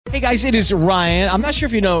Hey guys, it is Ryan. I'm not sure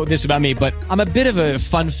if you know this about me, but I'm a bit of a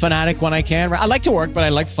fun fanatic when I can. I like to work, but I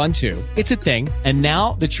like fun too. It's a thing. And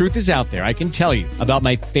now the truth is out there. I can tell you about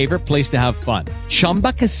my favorite place to have fun.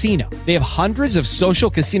 Chumba Casino. They have hundreds of social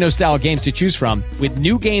casino style games to choose from with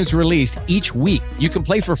new games released each week. You can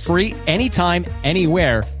play for free anytime,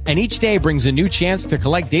 anywhere. And each day brings a new chance to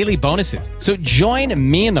collect daily bonuses. So join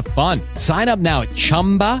me in the fun. Sign up now at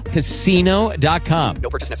ChumbaCasino.com. No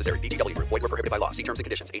purchase necessary. VGW. Void where prohibited by law. See terms and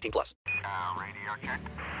conditions. 18+. Radio check.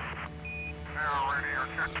 Radio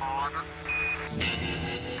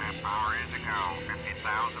check. Power is a go.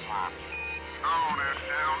 50,000 watts. Oh, that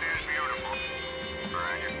sound is beautiful.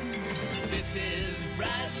 Roger. This is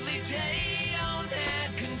Bradley J on air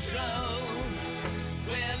control.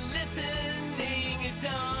 We're listening at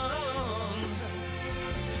dawn.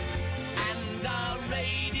 And our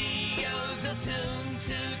radios are tuned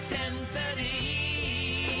to 1030.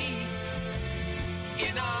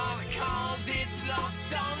 In our cars, it's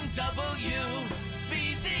locked on WBZ.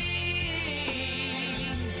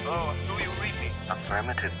 Oh, do you read me?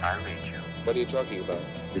 Affirmative, I read you. What are you talking about?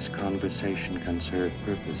 This conversation can serve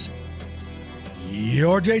purpose.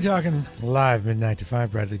 You're Jay talking live midnight to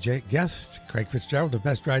 5. Bradley J. Guest Craig Fitzgerald of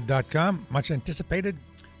BestRide.com. Much anticipated.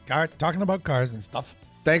 Talking about cars and stuff.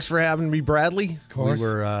 Thanks for having me, Bradley. Of course.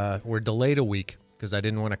 We're delayed a week because I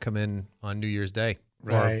didn't want to come in on New Year's Day.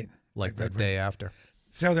 Right. Or like the day after.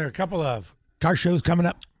 So there are a couple of car shows coming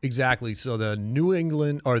up. Exactly. So the New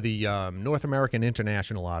England or the North American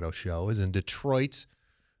International Auto Show is in Detroit.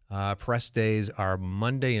 Press days are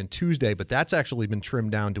Monday and Tuesday, but that's actually been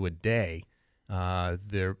trimmed down to a day.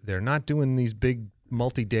 They're not doing these big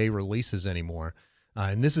multi-day releases anymore.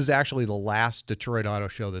 And this is actually the last Detroit Auto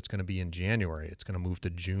Show that's going to be in January. It's going to move to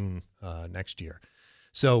June next year.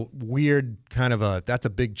 So weird, that's a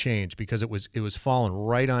big change because it was falling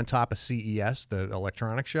right on top of CES, the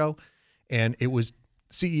electronics show, and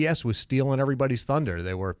CES was stealing everybody's thunder.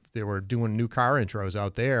 They were doing new car intros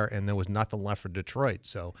out there, and there was nothing left for Detroit.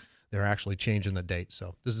 So they're actually changing the date.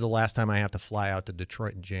 So this is the last time I have to fly out to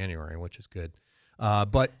Detroit in January, which is good.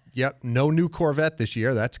 But yep, no new Corvette this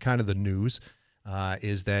year. That's kind of the news.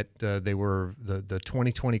 Is that the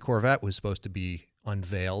 2020 Corvette was supposed to be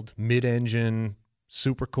unveiled, mid-engine.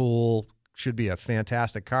 Super cool, should be a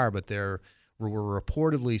fantastic car, but there were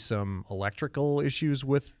reportedly some electrical issues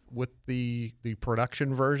with the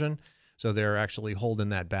production version, so they're actually holding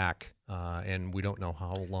that back, and we don't know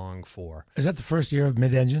how long for. Is that the first year of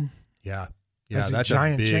mid-engine? Yeah, That's that's a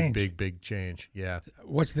giant change. big change. Yeah.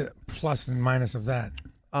 What's the plus and minus of that?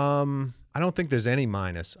 I don't think there's any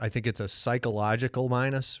minus. I think it's a psychological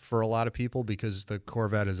minus for a lot of people because the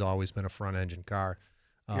Corvette has always been a front-engine car.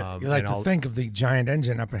 You like to think of the giant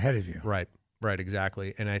engine up ahead of you. Right,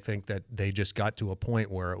 exactly. And I think that they just got to a point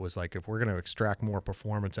where it was like, if we're going to extract more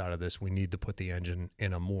performance out of this, we need to put the engine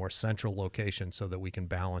in a more central location so that we can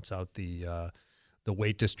balance out the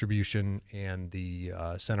weight distribution and the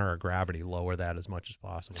center of gravity, lower that as much as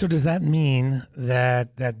possible. So does that mean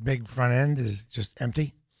that big front end is just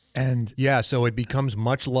empty? And yeah, so it becomes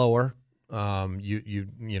much lower.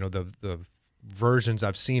 The versions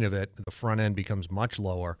I've seen of it, the front end becomes much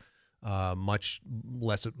lower, much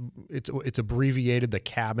less. It's abbreviated. The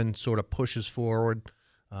cabin sort of pushes forward,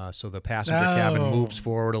 so the passenger cabin moves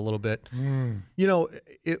forward a little bit. You know,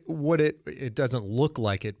 it doesn't look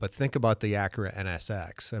like it, but think about the Acura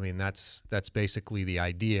NSX. I mean, that's basically the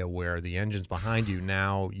idea where the engine's behind you.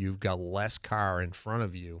 Now you've got less car in front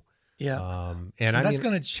of you. Yeah, and so that's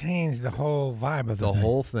going to change the whole vibe of the thing.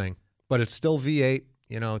 Whole thing. But it's still V8.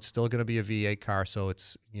 You know, it's still going to be a V8 car, so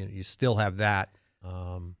it's you still have that.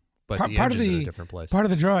 But the engine's in a different place. Part of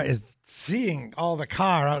the draw is seeing all the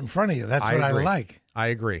car out in front of you. That's what I like. I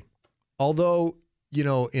agree. Although,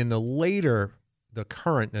 in the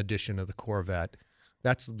current edition of the Corvette,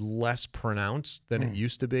 that's less pronounced than it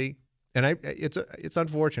used to be. And it's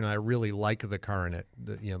unfortunate. I really like the current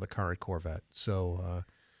Corvette. So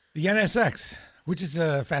the NSX, which is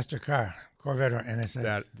a faster car, Corvette or NSX?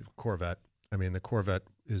 That Corvette. I mean, the Corvette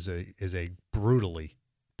is a brutally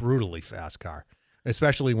fast car,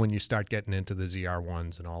 especially when you start getting into the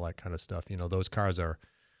ZR1s and all that kind of stuff. Those cars are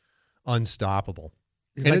unstoppable.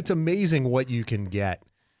 It's amazing what you can get,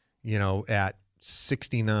 at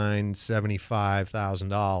 $69,000,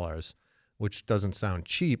 $75,000, which doesn't sound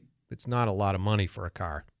cheap. It's not a lot of money for a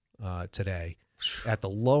car today. At the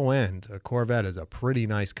low end, a Corvette is a pretty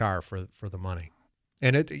nice car for the money.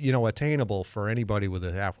 And it, attainable for anybody with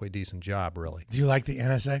a halfway decent job, really. Do you like the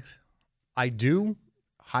NSX? I do.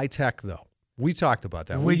 High tech, though. We talked about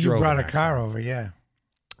that. You brought a car over, yeah.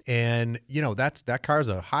 And, that car's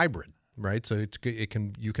a hybrid. right? So you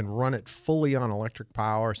can run it fully on electric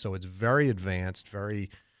power, so it's very advanced, very,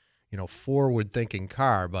 forward thinking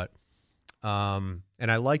car. But and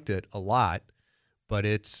I liked it a lot, but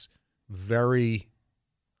it's very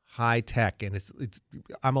high tech, and it's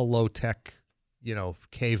I'm a low tech,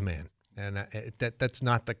 caveman, and that's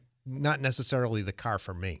not necessarily the car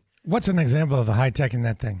for me. What's an example of the high tech in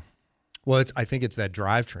that thing? Well, I think it's that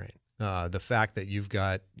drivetrain. The fact that you've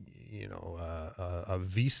got, a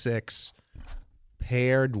V6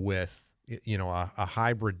 paired with, a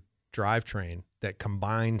hybrid drivetrain that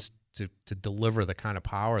combines to deliver the kind of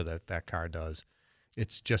power that car does.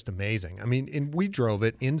 It's just amazing. I mean, and we drove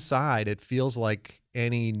it inside. It feels like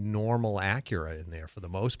any normal Acura in there for the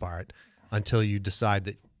most part, until you decide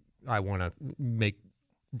that I want to make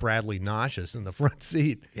Bradley nauseous in the front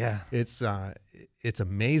seat. Yeah, it's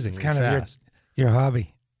amazingly it's kind fast. of your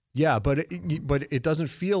hobby. Yeah, but it doesn't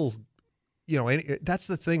feel, that's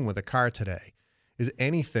the thing with a car today, is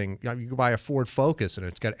anything. You can buy a Ford Focus and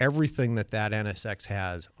it's got everything that NSX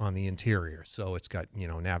has on the interior. So it's got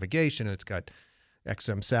navigation, it's got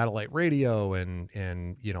XM satellite radio, and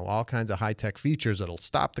all kinds of high tech features that'll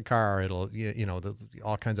stop the car. It'll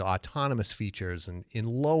all kinds of autonomous features, and in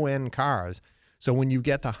low end cars. So when you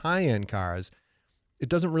get the high end cars, it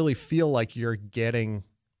doesn't really feel like you're getting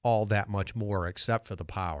all that much more, except for the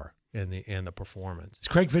power and the performance. It's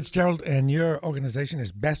Craig Fitzgerald, and your organization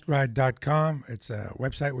is bestride.com. It's a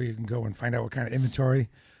website where you can go and find out what kind of inventory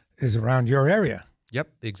is around your area. Yep,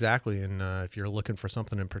 exactly. And if you're looking for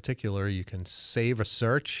something in particular, you can save a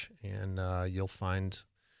search, and you'll find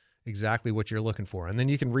exactly what you're looking for. And then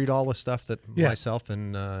you can read all the stuff that myself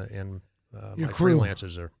and my crew.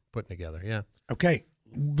 freelancers are putting together. Yeah. Okay,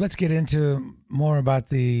 let's get into more about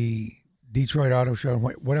the Detroit Auto Show.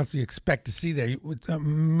 What else do you expect to see there?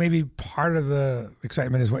 Maybe part of the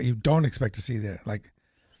excitement is what you don't expect to see there, like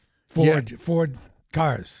Ford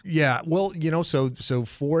cars. Yeah, well, so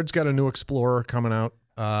Ford's got a new Explorer coming out.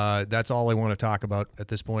 That's all I want to talk about at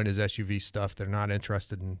this point is SUV stuff. They're not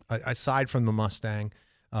interested in, aside from the Mustang,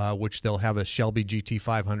 which they'll have a Shelby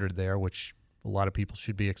GT500 there, which a lot of people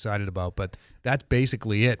should be excited about. But that's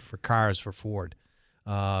basically it for cars for Ford.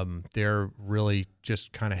 They're really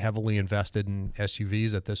just kind of heavily invested in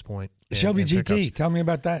SUVs at this point. Shelby GT, pickups. Tell me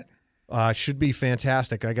about that. Should be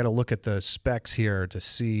fantastic. I got to look at the specs here to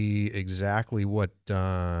see exactly what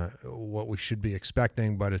we should be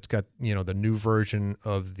expecting, but it's got, the new version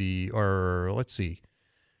of let's see.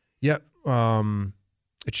 Yep.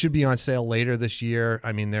 It should be on sale later this year.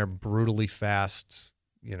 I mean, they're brutally fast,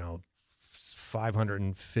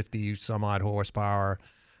 550 some odd horsepower.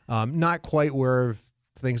 Not quite where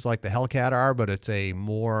things like the Hellcat are, but it's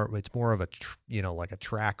more of a like a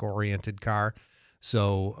track oriented car.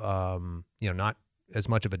 So not as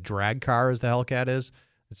much of a drag car as the Hellcat is.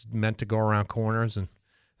 It's meant to go around corners and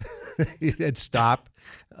and stop,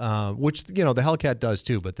 which the Hellcat does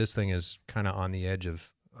too. But this thing is kind of on the edge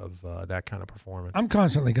of that kind of performance. I'm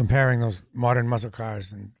constantly comparing those modern muscle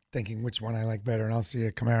cars and thinking which one I like better, and I'll see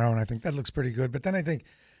a Camaro and I think that looks pretty good. But then I think,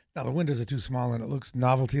 now the windows are too small and it looks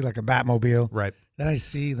novelty like a Batmobile. Right. Then I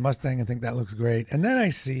see the Mustang and think that looks great. And then I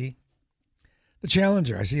see the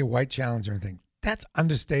Challenger. I see a white Challenger and think that's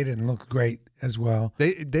understated and looks great as well.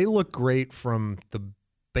 They look great from the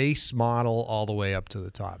base model all the way up to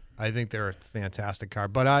the top. I think they're a fantastic car.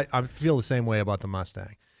 But I feel the same way about the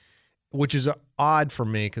Mustang, which is odd for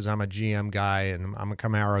me because I'm a GM guy and I'm a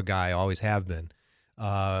Camaro guy, always have been.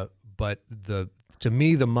 But to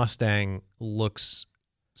me, the Mustang looks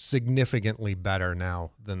significantly better now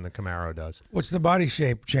than the Camaro does. What's the body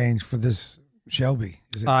shape change for this Shelby?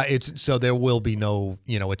 Is it? So there will be no,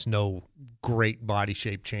 it's no great body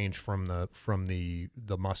shape change from the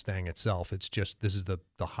Mustang itself. It's just this is the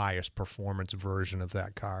highest performance version of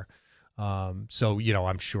that car. So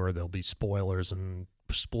I'm sure there'll be spoilers and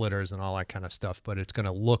splitters and all that kind of stuff, but it's going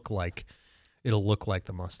to look like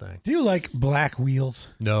the Mustang. Do you like black wheels?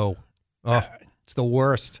 No. Oh, it's the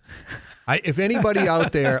worst. If anybody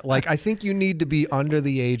out there, I think you need to be under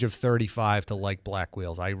the age of 35 to like black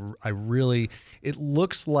wheels. I really, it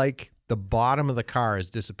looks like the bottom of the car has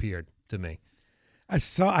disappeared to me. I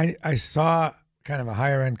saw kind of a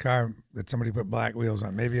higher end car that somebody put black wheels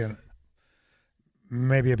on, maybe a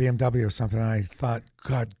BMW or something. And I thought,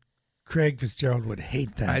 God, Craig Fitzgerald would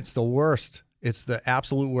hate that. It's the worst. It's the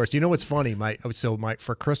absolute worst. You know what's funny?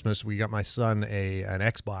 For Christmas we got my son an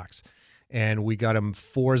Xbox, and we got him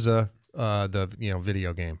Forza, the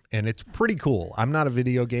video game, and it's pretty cool. I'm not a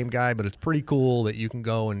video game guy, but it's pretty cool that you can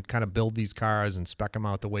go and kind of build these cars and spec them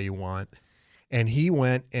out the way you want. And he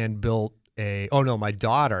went and built my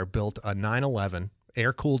daughter built a 911,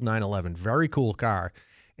 air-cooled 911, very cool car.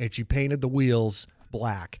 and she painted the wheels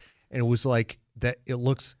black, and it was like that. It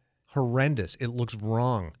looks horrendous. It looks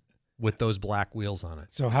wrong with those black wheels on it.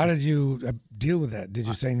 So how did you deal with that? Did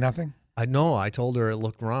you say nothing? I know. I told her it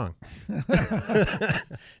looked wrong.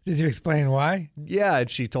 Did you explain why? Yeah, and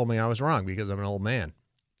she told me I was wrong because I'm an old man.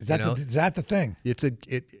 Is that the thing?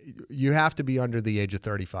 You have to be under the age of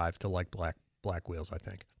 35 to like black wheels, I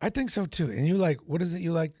think. I think so too. And you like, what is it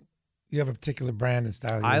you like? You have a particular brand and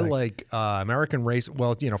style. I like American Race.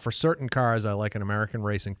 Well, for certain cars, I like an American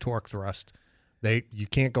Racing Torque Thrust. You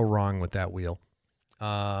can't go wrong with that wheel.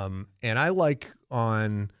 And I like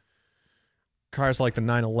on cars like the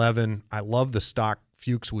 911. I love the stock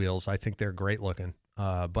Fuchs wheels. I think they're great looking.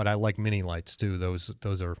 But I like mini lights too.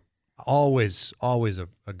 Those are always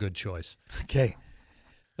a good choice. Okay,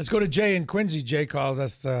 let's go to Jay in Quincy. Jay called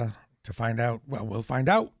us to find out. Well, we'll find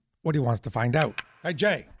out what he wants to find out. Hi,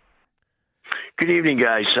 Jay. Good evening,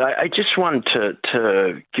 guys. I just wanted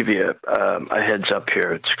to give you a heads up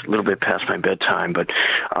here. It's a little bit past my bedtime, but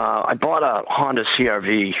I bought a Honda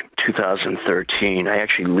CR-V 2013. I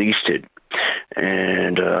actually leased it,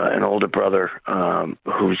 and an older brother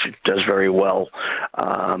who does very well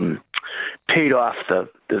paid off the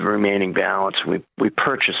remaining balance. We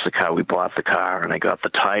purchased the car. We bought the car, and I got the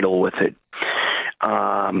title with it.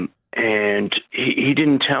 And he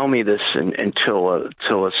didn't tell me this until a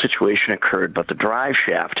situation occurred, but the drive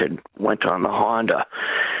shaft had went on the Honda,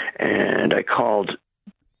 and I called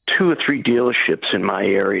 2 or 3 dealerships in my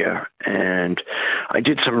area, and I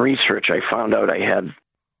did some research. I found out I had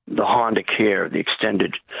the Honda Care, the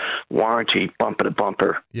extended warranty, bumper to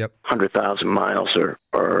bumper, 100,000 miles or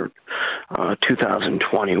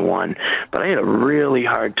 2021. But I had a really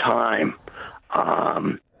hard time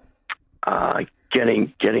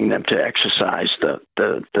getting them to exercise to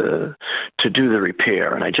do the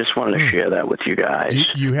repair, and I just wanted to share that with you guys.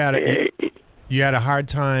 You had a hard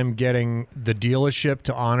time getting the dealership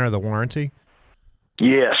to honor the warranty?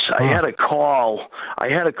 Yes, I had to call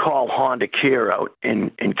Honda Care out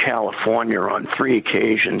in California on 3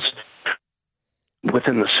 occasions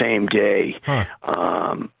within the same day.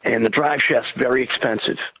 And the drive shaft's very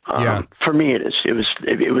expensive. For me, it is.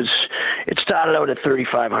 It started out at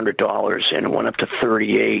 $3,500 and it went up to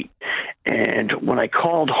 $38,000. And when I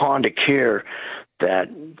called Honda Care, that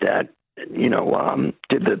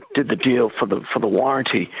did the deal for the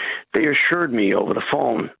warranty, they assured me over the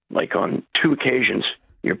phone, like on 2 occasions,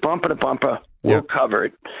 you're bumper to bumper, we'll cover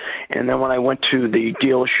it. And then when I went to the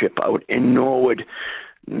dealership out in Norwood,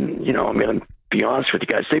 I'm going to be honest with you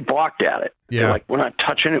guys, they balked at it. They're like, we're not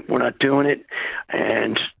touching it, we're not doing it.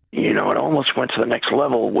 And, it almost went to the next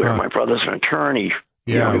level where my brother's an attorney.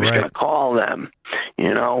 He was going to call them,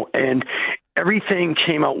 and everything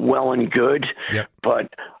came out well and good.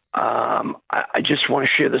 But I just want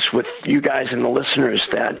to share this with you guys and the listeners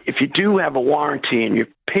that if you do have a warranty and you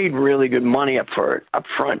paid really good money up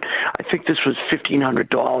front, I think this was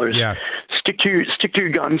 $1,500. Yeah. Stick to your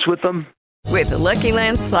guns with them. With the Lucky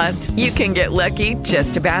Land Slots, you can get lucky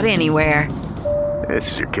just about anywhere.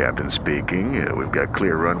 This is your captain speaking. We've got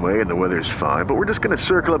clear runway and the weather's fine, but we're just going to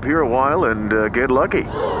circle up here a while and get lucky.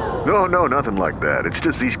 No, nothing like that. It's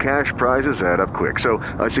just these cash prizes add up quick. So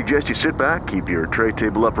I suggest you sit back, keep your tray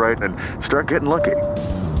table upright, and start getting lucky.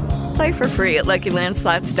 Play for free at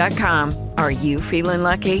LuckyLandSlots.com. Are you feeling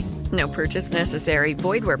lucky? No purchase necessary.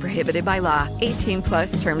 Void where prohibited by law.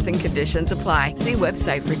 18+ terms and conditions apply. See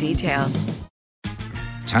website for details.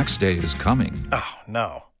 Tax day is coming. Oh,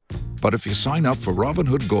 no. But if you sign up for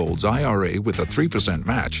Robinhood Gold's IRA with a 3%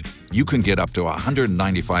 match, you can get up to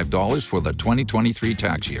 $195 for the 2023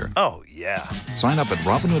 tax year. Oh, yeah. Sign up at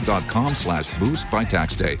Robinhood.com/boost by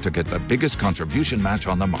tax day to get the biggest contribution match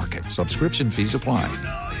on the market. Subscription fees apply.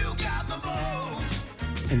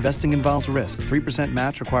 Investing involves risk. 3%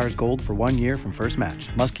 match requires gold for 1 year from first match.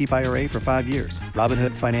 Must keep IRA for 5 years.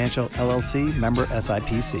 Robinhood Financial, LLC, member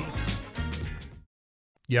SIPC.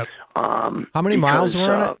 Yep. How many miles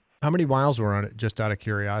were on it? How many miles were on it, just out of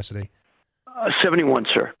curiosity? 71,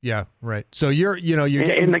 sir. Yeah, right. So you're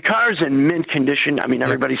getting... And the car's in mint condition. I mean,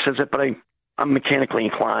 everybody says it, but I'm mechanically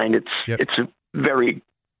inclined. It's a very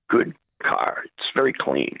good car. It's very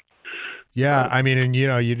clean. Yeah, I mean, and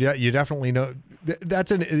you definitely know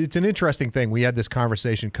it's an interesting thing. We had this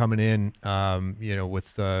conversation coming in,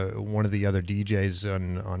 with one of the other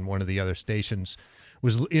DJs on one of the other stations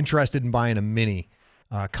was interested in buying a Mini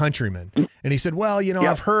Countryman, and he said, "Well,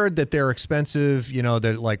 I've heard that they're expensive.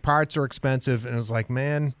 That like parts are expensive." And it was like,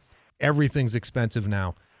 man, everything's expensive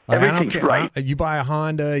now. Like, I don't care. Right. You buy a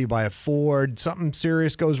Honda, you buy a Ford, something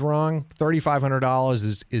serious goes wrong,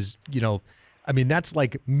 $3,500 is I mean, that's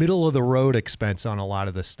like middle of the road expense on a lot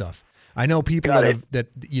of this stuff. I know people that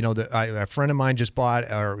a friend of mine just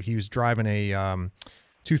bought, or he was driving a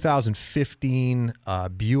 2015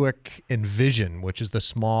 Buick Envision, which is the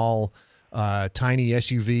small, tiny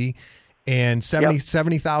SUV, and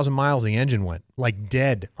 70,000 miles the engine went, like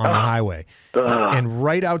dead on the highway, and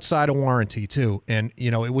right outside of warranty too. And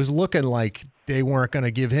it was looking like they weren't going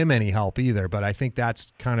to give him any help either, but I think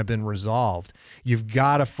that's kind of been resolved. You've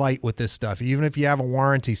got to fight with this stuff. Even if you have a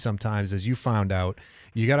warranty sometimes, as you found out,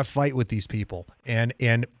 you got to fight with these people. And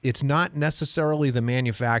it's not necessarily the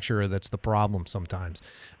manufacturer that's the problem sometimes.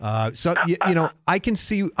 I can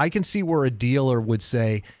see where a dealer would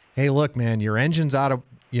say, hey, look, man, your engine's out of,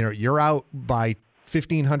 you're out by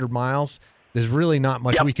 1,500 miles. There's really not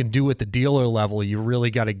much we can do at the dealer level. You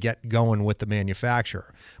really got to get going with the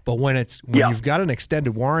manufacturer. But when you've got an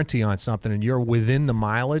extended warranty on something and you're within the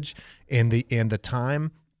mileage and the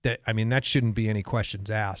time, that shouldn't be any questions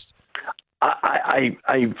asked.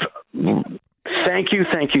 Thank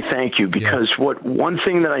you. Because one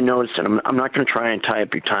thing that I noticed, and I'm not going to try and tie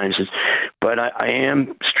up your times, but I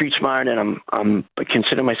am street smart, and I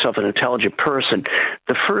consider myself an intelligent person.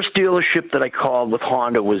 The first dealership that I called with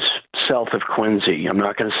Honda was south of Quincy. I'm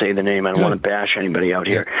not going to say the name. I don't want to bash anybody out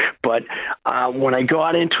here. But when I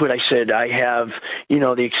got into it, I said I have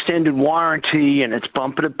the extended warranty, and it's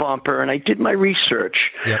bumper to bumper. And I did my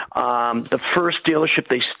research. The first dealership,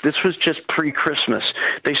 this was just pre-Christmas.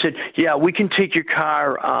 They said, yeah, we can take your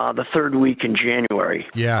car the third week in January.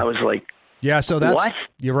 I was like, so that's what?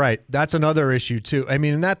 You're right. That's another issue too. I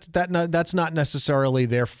mean, that's not necessarily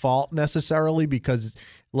their fault necessarily, because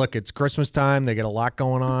look, it's Christmas time. They get a lot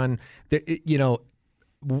going on.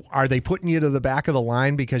 Are they putting you to the back of the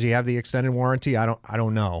line because you have the extended warranty? I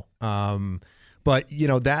don't know. But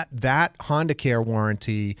that Honda Care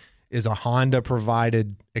warranty is a Honda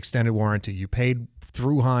provided extended warranty. You paid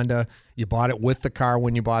through Honda. You bought it with the car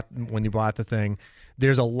when you bought the thing.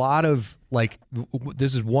 There's a lot of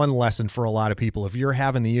this is one lesson for a lot of people. If you're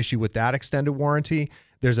having the issue with that extended warranty,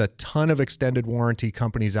 there's a ton of extended warranty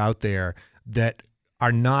companies out there that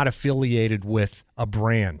are not affiliated with a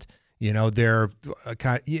brand. They're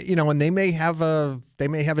and they may have a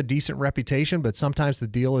decent reputation, but sometimes the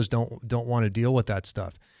dealers don't want to deal with that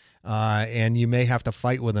stuff. And you may have to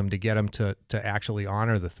fight with them to get them to actually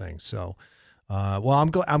honor the thing. So, I'm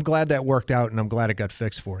glad that worked out, and I'm glad it got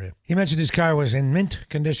fixed for you. He mentioned his car was in mint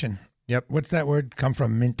condition. Yep. What's that word come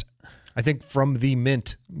from? Mint. I think from the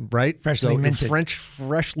mint, right? Freshly minted.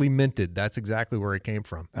 Freshly minted. That's exactly where it came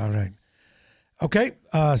from. All right. Okay.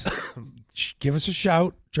 Give us a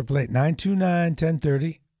shout.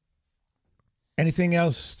 888-929-1030. Anything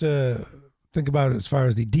else to think about as far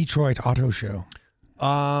as the Detroit Auto Show? So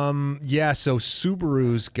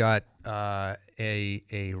Subaru's got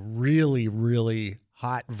a really, really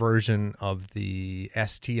hot version of the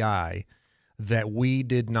STI that we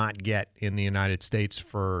did not get in the United States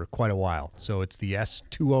for quite a while. So it's the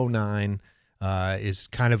S209 is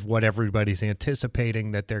kind of what everybody's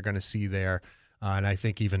anticipating that they're going to see there. And I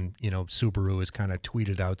think even, Subaru has kind of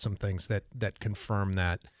tweeted out some things that confirm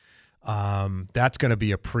that. That's going to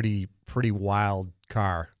be a pretty wild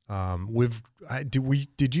car.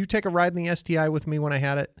 Did you take a ride in the STI with me when I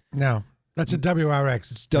had it? No, that's a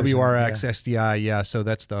WRX. It's WRX STI, yeah. So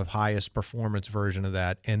that's the highest performance version of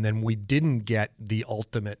that. And then we didn't get the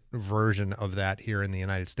ultimate version of that here in the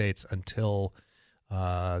United States until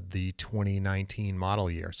the 2019 model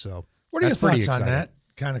year. So what are your thoughts on that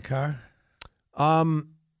kind of car?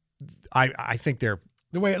 I think they're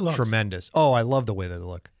the way it looks tremendous. Oh, I love the way they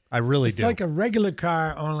look. I really do. It's like a regular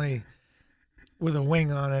car, only with a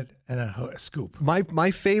wing on it and a scoop.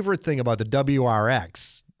 My favorite thing about the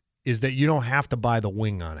WRX is that you don't have to buy the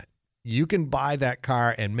wing on it. You can buy that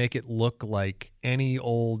car and make it look like any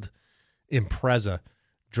old Impreza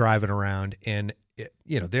driving around, and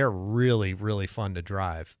they're really, really fun to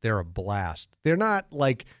drive. They're a blast. They're not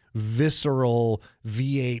like visceral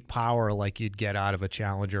V8 power like you'd get out of a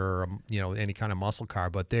Challenger or any kind of muscle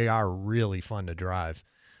car, but they are really fun to drive.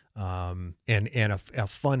 And a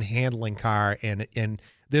fun handling car, and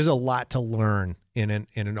there's a lot to learn in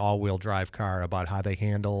an all-wheel drive car about how they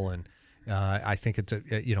handle, and I think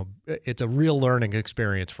it's a real learning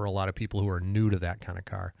experience for a lot of people who are new to that kind of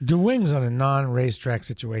car. Do wings on a non-racetrack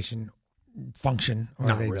situation function, or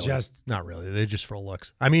not are they really. just Not really. They're just for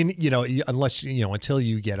looks. I mean, unless until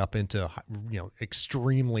you get up into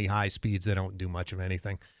extremely high speeds, they don't do much of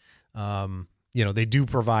anything. They do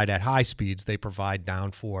provide at high speeds. They provide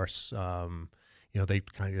downforce. They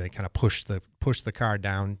kind of push the car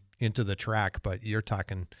down into the track. But you're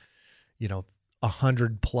talking,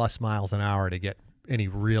 100+ miles an hour to get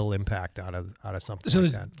real impact out of something So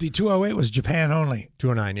like that. the 208 was Japan only.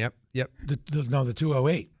 209. Yep. The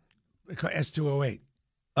 208, S208,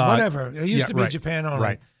 whatever. It used to be Japan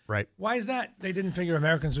only. Right. Why is that? They didn't figure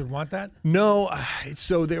Americans would want that? No,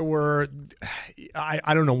 so there were,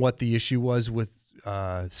 I don't know what the issue was with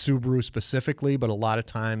Subaru specifically, but a lot of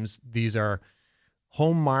times these are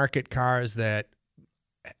home market cars that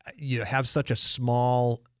you have such a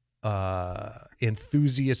small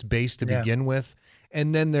enthusiast base to begin with.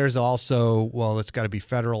 And then there's also, well, it's got to be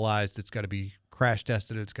federalized, it's got to be crash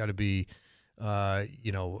tested, it's got to be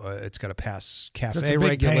it's got to pass CAFE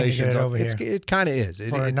regulations. It kind of is.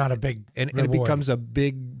 It's not a big and it becomes a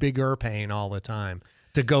bigger pain all the time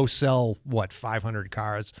to go sell 500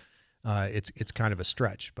 cars. It's kind of a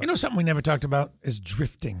stretch. But something we never talked about is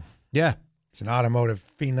drifting. Yeah, it's an automotive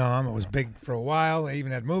phenom. It was big for a while. They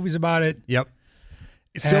even had movies about it. Yep.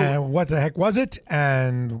 So what the heck was it?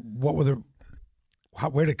 And what were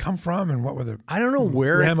where did it come from, and what were the I don't know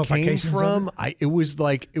where it came from. It was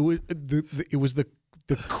the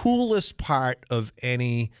coolest part of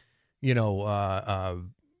any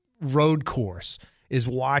road course is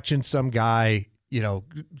watching some guy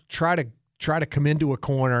try to come into a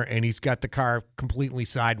corner and he's got the car completely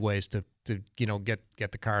sideways to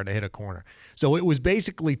get the car to hit a corner. So it was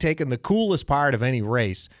basically taking the coolest part of any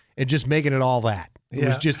race and just making it all that. It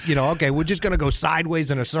was just, okay, we're just going to go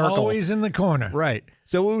sideways in a circle. Always in the corner. Right.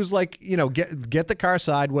 So it was like, get the car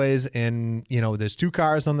sideways and, there's two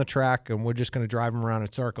cars on the track and we're just going to drive them around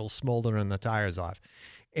in circles, smoldering the tires off.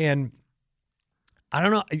 And I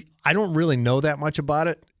don't know. I don't really know that much about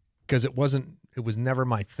it because it was never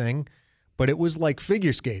my thing. But it was like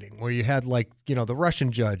figure skating where you had the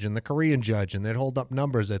Russian judge and the Korean judge and they'd hold up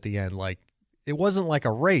numbers at the end. Like it wasn't like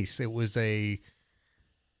a race. It was an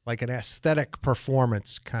aesthetic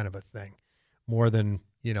performance kind of a thing more than,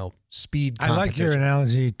 speed competition. I like your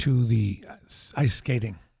analogy to the ice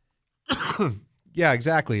skating. Yeah,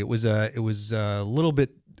 exactly. It was a little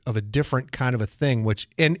bit of a different kind of a thing,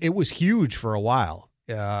 and it was huge for a while.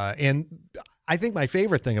 And I think my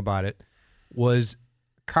favorite thing about it was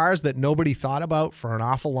cars that nobody thought about for an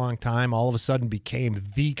awful long time all of a sudden became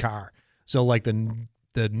the car. So like the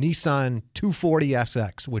Nissan 240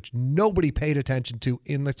 SX, which nobody paid attention to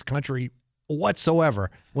in this country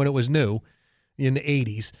whatsoever when it was new in the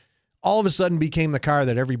 80s, all of a sudden became the car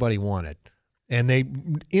that everybody wanted.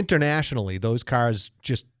 And internationally, those cars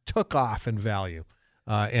just took off in value.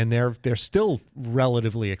 And they're still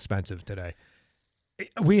relatively expensive today.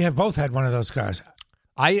 We have both had one of those cars.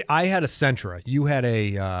 I had a Sentra. You had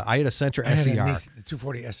I had a Sentra SER. The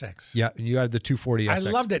 240 SX. Yeah, and you had the 240 SX. I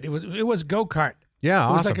loved it. It was go-kart. Yeah,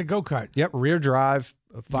 awesome. It was like a go-kart. Yep, rear drive,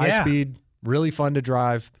 5-speed, really fun to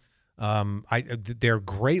drive. They're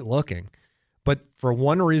great looking. But for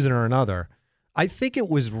one reason or another, I think it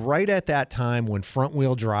was right at that time when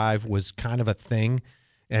front-wheel drive was kind of a thing,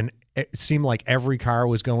 and it seemed like every car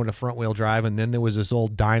was going to front-wheel drive, and then there was this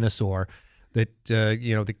old dinosaur that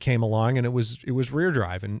that came along, and it was rear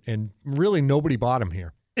drive, and really nobody bought them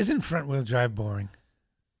here. Isn't front-wheel drive boring?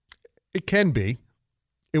 It can be.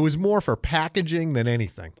 It was more for packaging than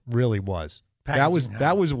anything. Really was. That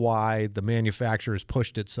was why the manufacturers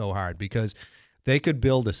pushed it so hard, because they could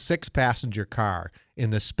build a 6-passenger car in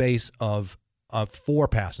the space of a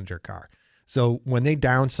 4-passenger car. So when they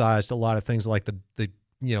downsized a lot of things like the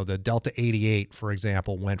Delta 88, for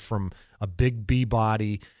example, went from a big B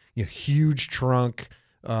body, huge trunk,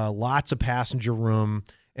 lots of passenger room,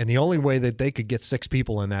 and the only way that they could get 6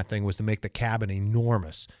 people in that thing was to make the cabin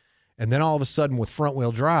enormous. And then all of a sudden with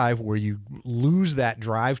front-wheel drive, where you lose that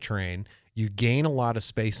drivetrain, you gain a lot of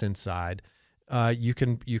space inside. You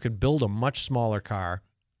can build a much smaller car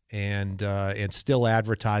and still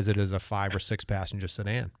advertise it as a 5 or 6 passenger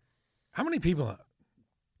sedan. How many people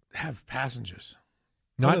have passengers?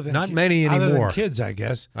 Not many anymore. Other than kids, I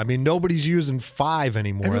guess. I mean, nobody's using 5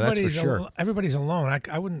 anymore. That's for sure. Everybody's alone.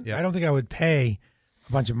 I wouldn't. Yeah. I don't think I would pay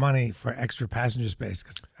a bunch of money for extra passenger space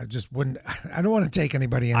because I just wouldn't. I don't want to take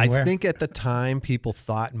anybody anywhere. I think at the time people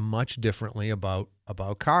thought much differently about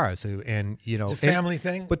cars, and it's a family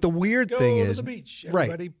thing. But the weird thing is, to the beach.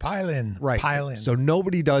 Everybody pile in. Pile in. So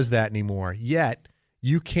nobody does that anymore. Yet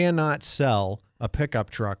you cannot sell a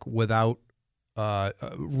pickup truck without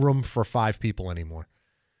room for 5 people anymore.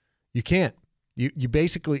 You can't. You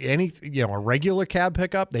basically a regular cab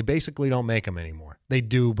pickup, they basically don't make them anymore. They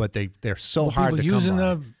do, but they're so hard to come by. Using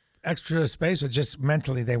the extra space, or just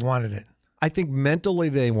mentally they wanted it? I think mentally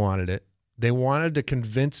they wanted it. They wanted to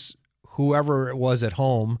convince whoever it was at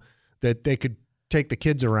home that they could take the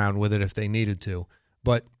kids around with it if they needed to.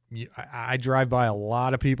 But I drive by a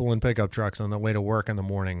lot of people in pickup trucks on the way to work in the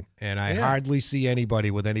morning, and I hardly see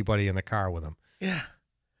anybody with anybody in the car with them. Yeah.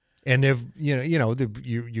 And they've,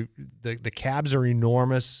 the cabs are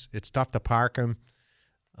enormous. It's tough to park them.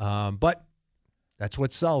 But that's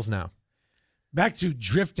what sells now. Back to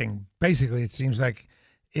drifting. Basically, it seems like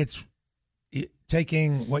it's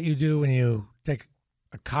taking what you do when you take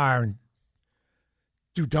a car and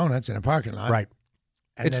do donuts in a parking lot. Right.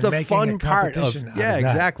 And it's then the making fun a part of competition out of that.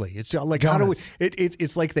 exactly. It's like Donuts.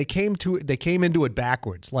 it's like they came into it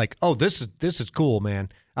backwards. Like, oh, this is cool, man.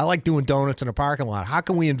 I like doing donuts in a parking lot. How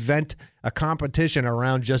can we invent a competition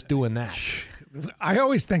around just doing that? I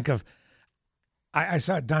always think of, I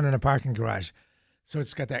saw it done in a parking garage. So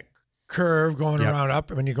it's got that curve going around up,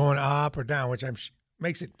 and when you're going up or down, which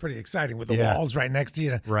makes it pretty exciting with the walls right next to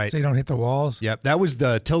you, right? So you don't hit the walls. Yep, that was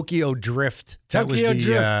the Tokyo Drift. Tokyo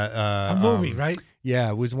Drift, a movie, right? Yeah,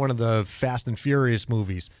 it was one of the Fast and Furious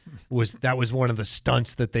movies. That was one of the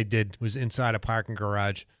stunts that they did, was inside a parking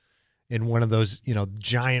garage in one of those,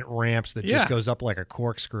 giant ramps that just goes up like a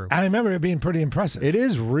corkscrew. I remember it being pretty impressive. It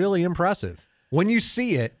is really impressive when you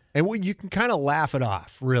see it, and you can kind of laugh it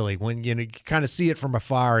off, really, when you kind of see it from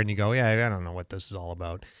afar and you go, yeah, I don't know what this is all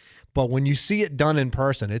about. But when you see it done in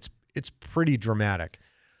person, it's pretty dramatic.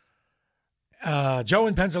 Joe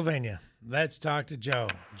in Pennsylvania. Let's talk to Joe.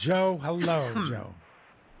 Joe, hello, Joe.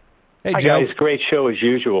 Hey, Hi, Joe. guys. Great show as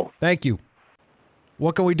usual. Thank you.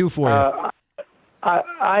 What can we do for you?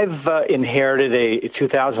 I've inherited a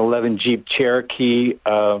 2011 Jeep Cherokee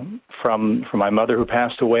from my mother who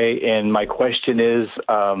passed away, and my question is,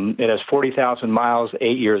 it has 40,000 miles,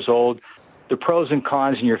 8 years old. The pros and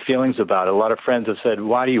cons and your feelings about it. A lot of friends have said,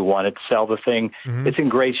 why do you want it? Sell the thing. Mm-hmm. It's in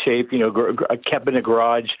great shape, kept in a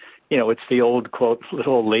garage. It's the old, quote,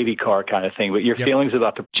 little lady car kind of thing. But your feelings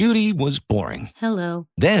about the... Judy was boring. Hello.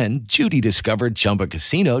 Then Judy discovered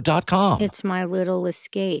ChumbaCasino.com. It's my little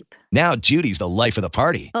escape. Now Judy's the life of the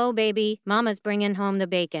party. Oh, baby, mama's bringing home the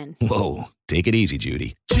bacon. Whoa, take it easy,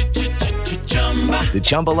 Judy. The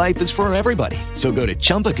Chumba life is for everybody. So go to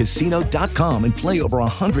ChumbaCasino.com and play over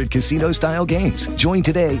 100 casino-style games. Join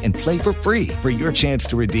today and play for free for your chance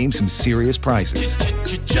to redeem some serious prizes.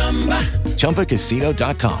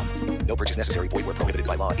 ChumbaCasino.com. No purchase necessary. Void where prohibited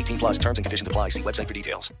by law. 18 plus terms and conditions apply. See website for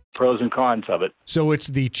details. Pros and cons of it. So it's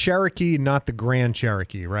the Cherokee, not the Grand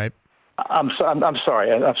Cherokee, right? I'm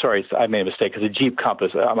sorry. I'm sorry. I made a mistake. It's a Jeep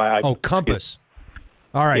Compass. Compass.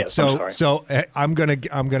 All right. Yes, so I'm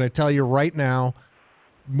gonna tell you right now,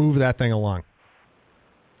 move that thing along.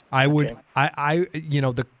 I would. Okay.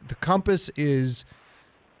 The Compass is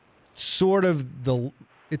sort of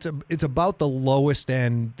it's about the lowest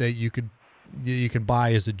end that you could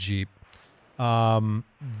buy as a Jeep.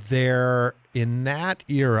 There in that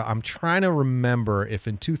era, I'm trying to remember if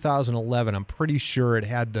in 2011, I'm pretty sure it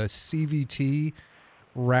had the CVT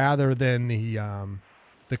rather than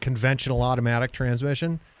the conventional automatic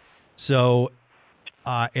transmission. So,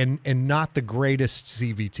 and not the greatest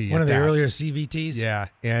CVT. One of the earlier CVTs. Yeah,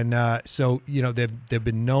 and so they've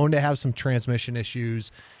been known to have some transmission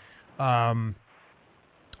issues. Honestly,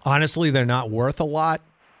 they're not worth a lot.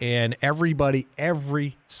 And every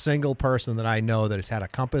single person that I know that has had a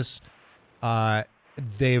Compass,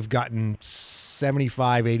 they've gotten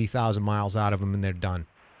 75, 80,000 miles out of them, and they're done.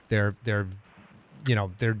 They're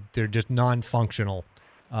just non-functional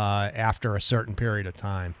after a certain period of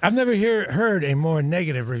time. I've never heard a more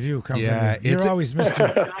negative review come from you. You're always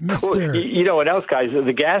Mr. Well, you know what else, guys?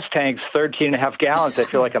 The gas tank's 13.5 gallons. I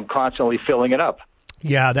feel like I'm constantly filling it up.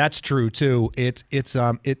 Yeah, that's true too.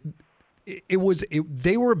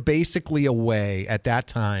 They were basically a way at that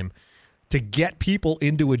time to get people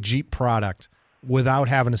into a Jeep product without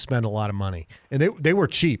having to spend a lot of money. And they were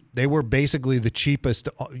cheap. They were basically the cheapest,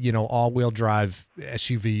 all-wheel drive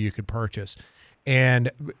SUV you could purchase.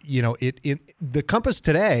 And, the Compass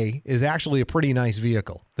today is actually a pretty nice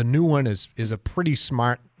vehicle. The new one is a pretty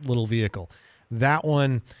smart little vehicle. That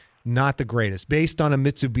one, not the greatest. Based on a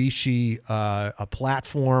Mitsubishi a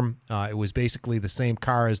platform, it was basically the same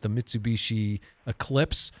car as the Mitsubishi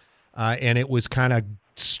Eclipse, and it was kind of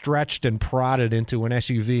stretched and prodded into an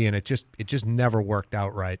SUV, and it just never worked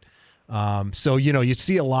out right. So you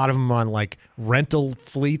see a lot of them on like rental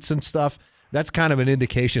fleets and stuff. That's kind of an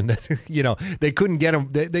indication that they couldn't get them.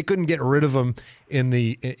 They couldn't get rid of them in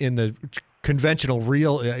the conventional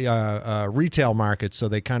retail market, so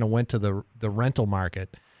they kind of went to the rental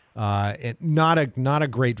market. And not a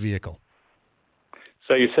great vehicle.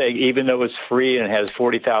 So you're saying even though it's free and has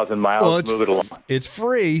 40,000 miles, move it along? It's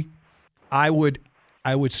free. I would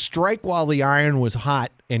strike while the iron was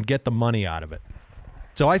hot and get the money out of it.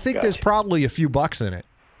 So I think there's probably a few bucks in it.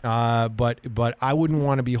 But I wouldn't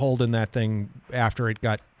want to be holding that thing after it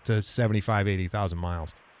got to 75, 80,000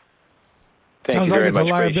 miles. Sounds like it's a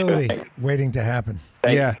liability waiting to happen.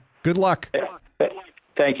 Yeah. Good luck.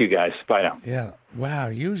 Thank you, guys. Bye now. Yeah. Wow.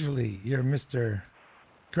 Usually you're Mr.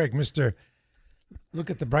 Craig, Mr.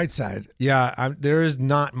 Look at the bright side. Yeah. There is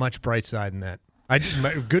not much bright side in that. A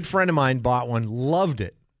good friend of mine bought one, loved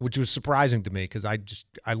it, which was surprising to me because I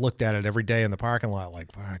looked at it every day in the parking lot like,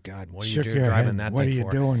 oh, God, what are you doing driving that thing for? What are you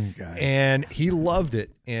doing, guy? And he loved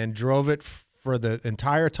it and drove it for the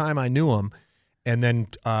entire time I knew him. And then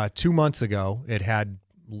 2 months ago, it had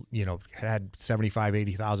 75,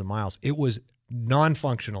 80,000 miles. It was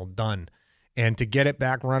non-functional, done. And to get it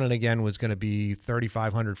back running again was going to be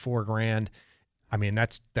 $3,500, $4,000. I mean,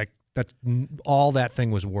 that's all that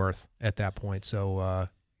thing was worth at that point. So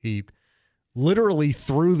he literally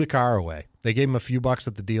threw the car away. They gave him a few bucks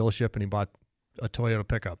at the dealership, and he bought a Toyota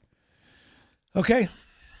pickup. Okay.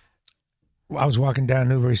 Well, I was walking down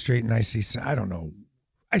Newbury Street, and I see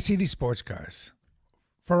these sports cars,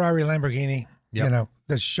 Ferrari, Lamborghini. Yep.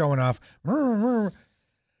 They're showing off. I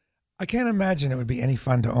can't imagine it would be any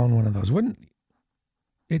fun to own one of those. Wouldn't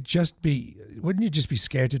you just be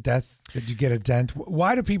scared to death that you get a dent?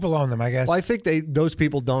 Why do people own them, I guess? Well, I think those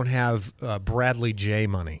people don't have Bradley J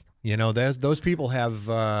money. Those people have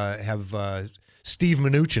Steve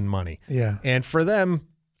Mnuchin money. Yeah. And for them,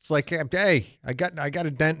 it's like, hey, I got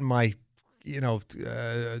a dent in my,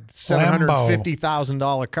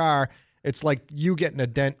 $750,000 car. It's like you getting a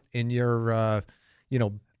dent in your,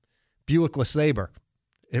 Buick LeSabre.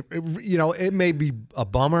 It may be a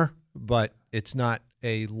bummer, but it's not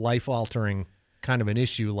a life-altering kind of an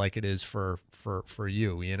issue like it is for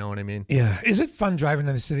you. You know what I mean? Yeah. Is it fun driving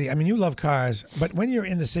in the city? I mean, you love cars, but when you're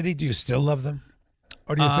in the city, do you still love them?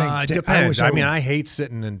 Or do you think it depends? I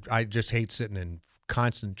just hate sitting in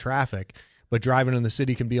constant traffic, but driving in the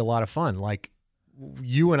city can be a lot of fun. Like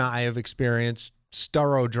you and I have experienced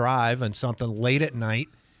Sturrow Drive and something late at night.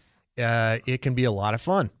 It can be a lot of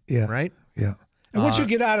fun. Yeah. Right? Yeah. And once you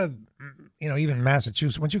get out of, even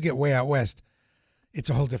Massachusetts, once you get way out west, it's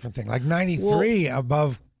a whole different thing. Like 93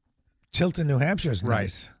 above Tilton, New Hampshire is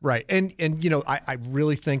nice. Right. And I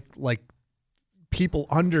really think like people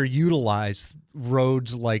underutilize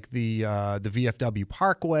roads like the VFW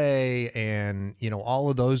Parkway and, all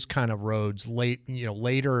of those kind of roads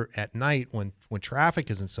later at night when traffic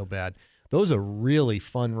isn't so bad. Those are really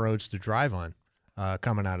fun roads to drive on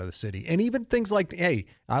coming out of the city. And even things like, hey,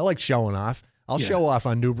 I like showing off. I'll show off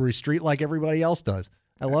on Newbury Street like everybody else does.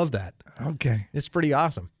 I love that. Okay. It's pretty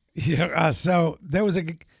awesome. Yeah. So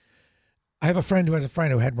I have a friend who has a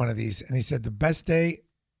friend who had one of these, and he said the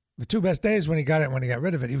two best days when he got it and when he got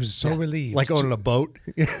rid of it, he was so relieved. Like owning a boat?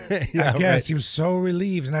 I guess. He was so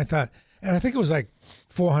relieved. And I think it was like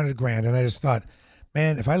 $400,000. And I just thought,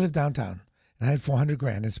 man, if I lived downtown and I had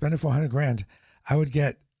 $400,000 and spent $400,000, I would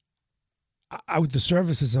get the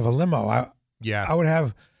services of a limo. I would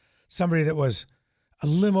have somebody that was a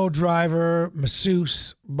limo driver,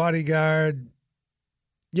 masseuse, bodyguard.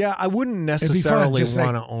 Yeah, I wouldn't necessarily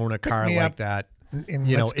want to own a car like that.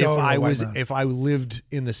 If I lived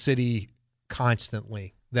in the city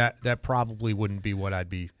constantly, that probably wouldn't be what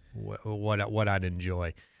I'd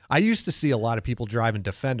enjoy. I used to see a lot of people driving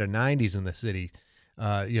Defender 90s in the city.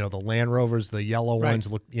 The Land Rovers, the yellow ones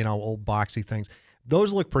look, old boxy things.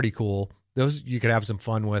 Those look pretty cool. Those you could have some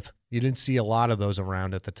fun with. You didn't see a lot of those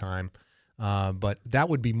around at the time. But that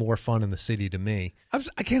would be more fun in the city to me.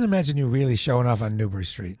 I can't imagine you really showing off on Newbury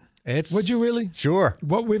Street. Would you really? Sure.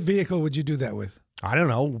 What vehicle would you do that with? I don't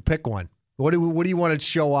know. Pick one. What do you want to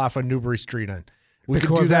show off on Newbury Street on? We could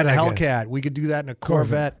do Corvette, that in a Hellcat. We could do that in a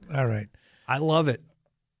Corvette. All right. I love it.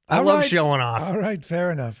 I love showing off. All right.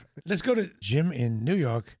 Fair enough. Let's go to Jim in New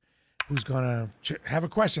York, who's going to have a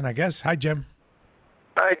question, I guess. Hi, Jim.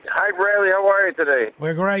 Hi, Bradley. How are you today?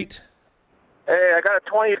 We're great. Hey, I got a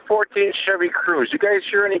 2014 Chevy Cruze. You guys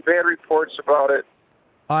hear any bad reports about it?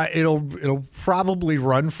 It'll probably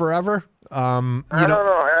run forever. I don't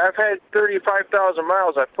know. I've had 35,000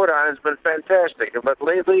 miles I put on it. It's been fantastic. But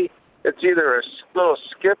lately, it's either a little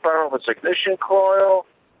skip. I don't know if it's ignition coil,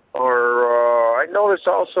 or I noticed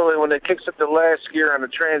also that when it kicks up the last gear on the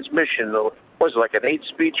transmission, was it like an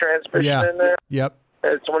 8-speed transmission in there? Yep.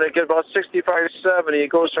 It's when it gets about 65, 70, it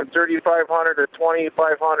goes from 3,500 to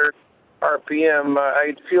 2,500 RPM.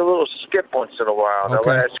 I feel a little skip once in a while, the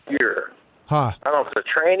last year. Huh. I don't know if it's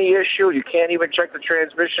a tranny issue. You can't even check the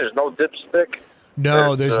transmission. There's no dipstick.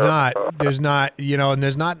 No, there's not. There's not. And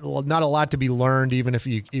there's not a lot to be learned, even if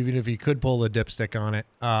you could pull a dipstick on it.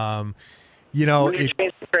 Will you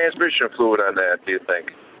change the transmission fluid on that, do you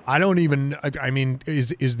think? I don't even. I mean,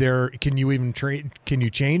 is there? Can you even Can you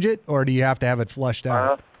change it, or do you have to have it flushed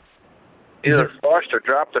out? Either flushed or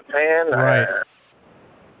drop the pan. Right.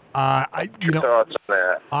 Your thoughts on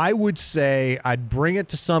that? I would say I'd bring it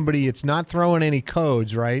to somebody. It's not throwing any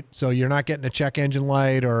codes, right? So you're not getting a check engine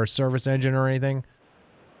light or a service engine or anything.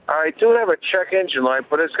 I do have a check engine light,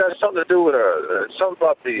 but it's got something to do with something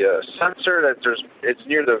about the sensor that it's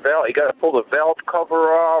near the valve. You got to pull the valve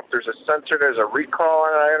cover off. There's a sensor. There's a recall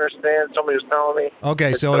on it. I understand. Somebody was telling me.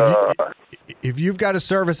 Okay, so if you've got a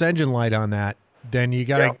service engine light on that, then you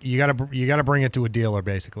gotta bring it to a dealer.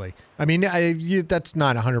 Basically, I mean, that's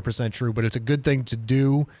not 100% true, but it's a good thing to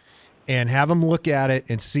do, and have them look at it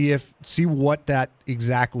and see what that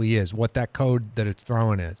exactly is, what that code that it's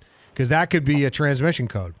throwing is, because that could be a transmission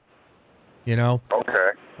code. You know. Okay.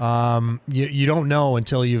 You don't know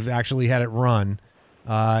until you've actually had it run,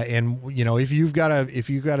 and you know if you've got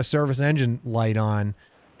a service engine light on,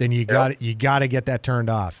 then you got to get that turned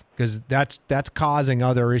off, because that's causing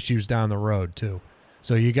other issues down the road too.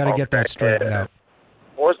 So you got to get that straightened out.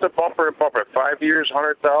 What's the bumper? 5 years,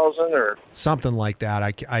 100,000 or something like that?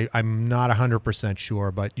 I'm not 100%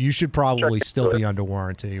 sure, but you should probably still be under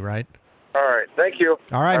warranty, right? All right. Thank you.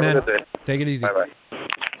 All right, Have man. a good day. Take it easy. Bye-bye.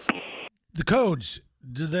 The codes.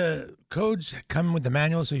 Do the codes come with the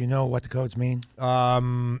manual so you know what the codes mean?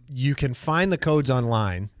 You can find the codes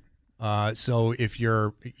online. So if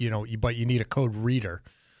you're, but you need a code reader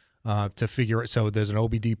to figure it. So there's an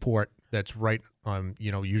OBD port that's right on,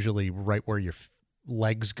 usually right where your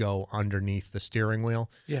legs go underneath the steering wheel.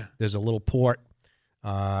 Yeah. There's a little port.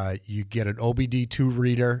 You get an OBD2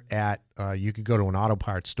 reader at, you could go to an auto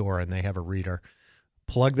parts store and they have a reader.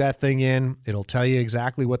 Plug that thing in. It'll tell you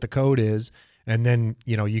exactly what the code is. And then,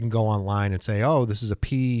 you can go online and say, oh, this is a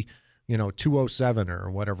P, 207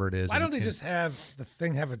 or whatever it is. Why don't they just have the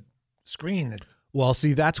thing have a screen? Well,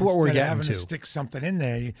 see, that's what we're Instead of getting having to. Stick something in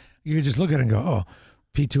there. You just look at it and go, oh,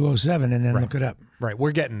 P207, and then look it up. Right.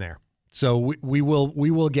 We're getting there. So we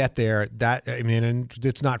will get there. And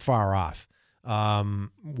it's not far off.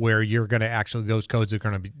 Where you're going to actually, those codes are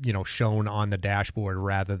going to be, shown on the dashboard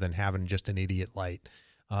rather than having just an idiot light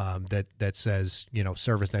that says,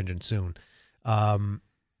 service engine soon.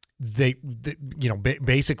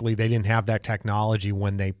 Basically they didn't have that technology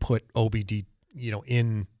when they put OBD,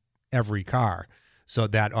 in every car. So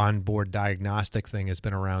that onboard diagnostic thing has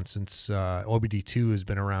been around since OBD2 has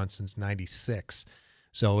been around since 96.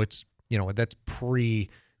 So it's, that's pre,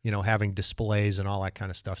 having displays and all that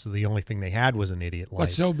kind of stuff. So the only thing they had was an idiot light.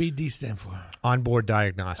 What's OBD stand for? Onboard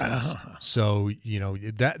diagnostics. So,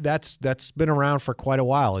 that's been around for quite a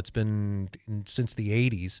while. It's been since the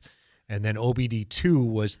 80s. And then OBD2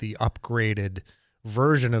 was the upgraded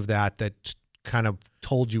version of that kind of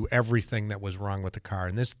told you everything that was wrong with the car.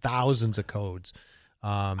 And there's thousands of codes.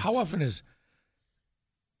 How often is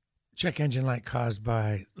check engine light caused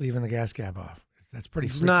by leaving the gas cap off? That's pretty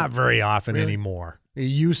frequent. Not very often Really? anymore. It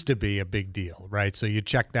used to be a big deal, right? So you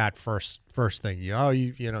check that first thing. You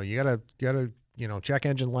gotta check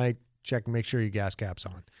engine light, make sure your gas cap's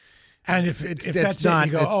on. And if that's not,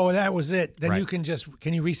 it, you go, oh, that was it. Then right. you can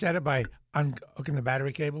you reset it by unhooking the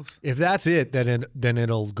battery cables? If that's it, then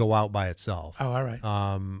it'll go out by itself. Oh, all right.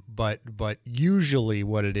 But usually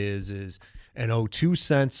what it is an O2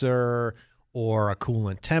 sensor or a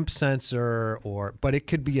coolant temp sensor, but it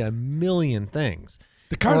could be a million things.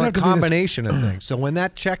 The cars or have a to combination of things. So when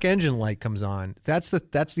that check engine light comes on, that's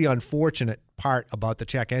the unfortunate part about the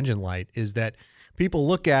check engine light is that people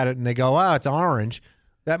look at it and they go, "Oh, it's orange.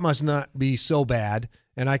 That must not be so bad,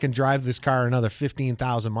 and I can drive this car another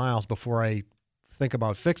 15,000 miles before I think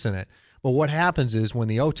about fixing it." But what happens is when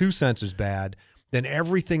the O2 sensor's bad, then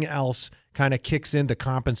everything else kind of kicks in to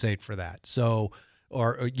compensate for that. So,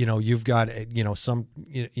 you've got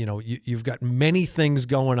you've got many things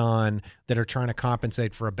going on that are trying to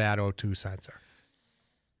compensate for a bad O2 sensor.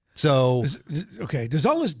 So, okay, does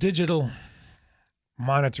all this digital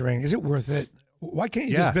monitoring, is it worth it? Why can't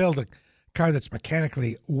you just build a car that's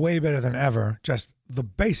mechanically way better than ever, just the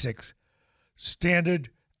basics, standard,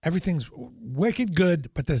 everything's wicked good,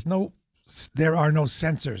 but there are no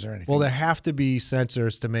sensors or anything? Well, there have to be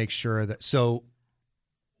sensors to make sure that, so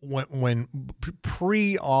when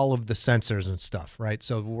pre all of the sensors and stuff, right?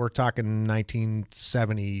 So we're talking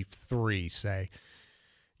 1973, say,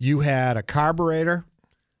 you had a carburetor,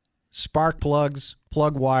 spark plugs,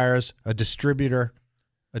 plug wires, a distributor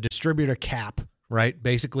cap, right?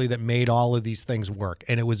 Basically that made all of these things work.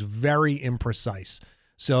 And it was very imprecise.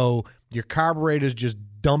 So your carburetor is just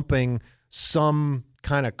dumping some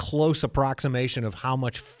kind of close approximation of how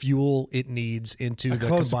much fuel it needs into the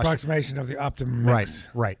close combustion. approximation of the optimum mix.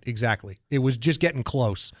 Right, exactly. It was just getting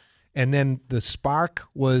close. And then the spark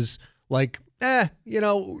was like, it'd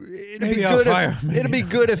Maybe be I'll good. fire. It'd be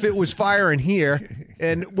good if it was firing here,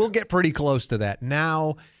 and we'll get pretty close to that.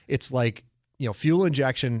 Now it's like, fuel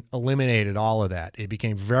injection eliminated all of that. It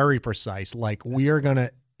became very precise. Like, we are going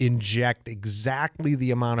to inject exactly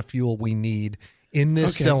the amount of fuel we need in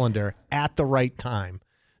this cylinder at the right time.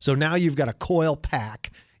 So now you've got a coil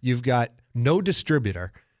pack. You've got no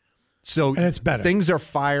distributor. So and it's better. Things are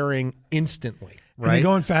firing instantly. Right? And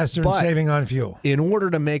you're going faster and saving on fuel. In order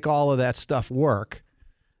to make all of that stuff work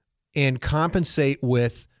and compensate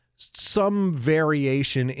with some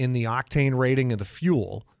variation in the octane rating of the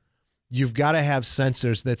fuel, you've got to have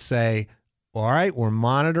sensors that say, all right, we're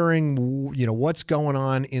monitoring, what's going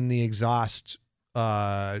on in the exhaust, in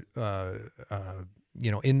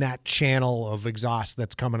that channel of exhaust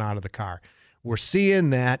that's coming out of the car. We're seeing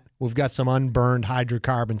that we've got some unburned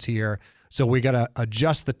hydrocarbons here. So we got to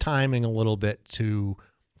adjust the timing a little bit to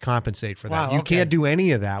compensate for that. Wow, You can't do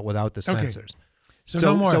any of that without the sensors. So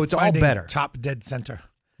no more so it's all better. Top dead center.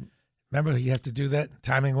 Remember, you have to do that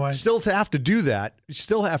timing wise. Still to have to do that. You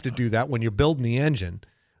still have to do that when you're building the engine,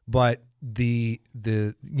 but this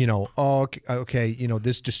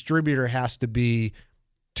distributor has to be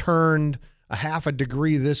turned a half a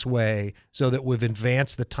degree this way so that we've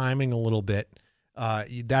advanced the timing a little bit.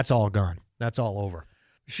 That's all gone. That's all over.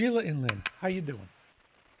 Sheila in Lynn, how you doing?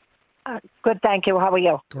 Good, thank you. How are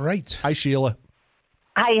you? Great. Hi, Sheila.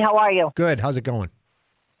 Hi, how are you? Good. How's it going?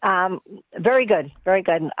 Very good, very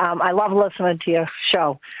good. I love listening to your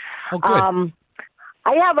show. Oh, good.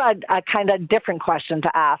 I have a kind of different question to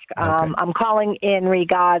ask. I'm calling in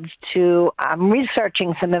regards to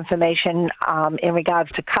researching some information in regards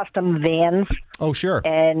to custom vans. Oh, sure.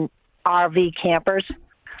 And RV campers.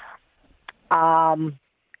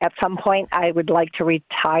 At some point, I would like to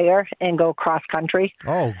retire and go cross country.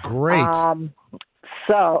 Oh, great.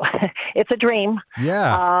 So it's a dream.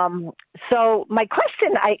 Yeah. So my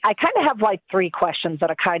question, I kind of have like three questions that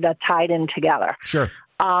are kind of tied in together. Sure.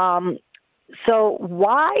 So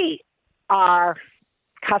why are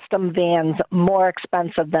custom vans more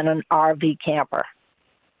expensive than an RV camper?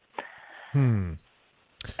 I mean,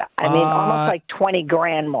 almost like 20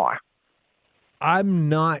 grand more. I'm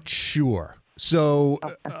not sure. So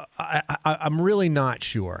I'm really not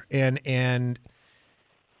sure. And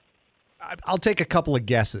I'll take a couple of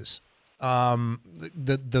guesses.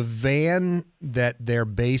 The van that they're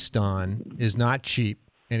based on is not cheap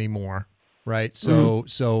anymore, right? So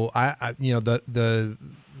I the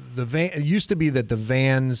van, it used to be that the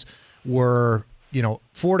vans were,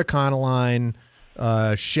 Ford Econoline,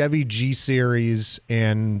 Chevy G Series,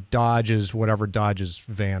 and Dodge's, whatever Dodge's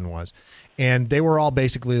van was. And they were all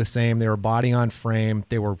basically the same. They were body on frame.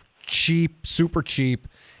 They were cheap, super cheap.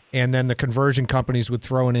 And then the conversion companies would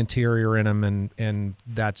throw an interior in them, and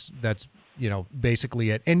that's basically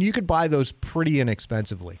it. And you could buy those pretty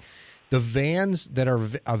inexpensively. The vans that are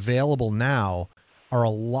available now are a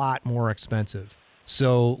lot more expensive.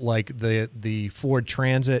 So like the Ford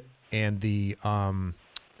Transit and the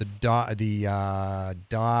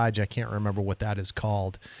Dodge, I can't remember what that is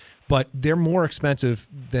called, but they're more expensive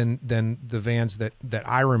than the vans that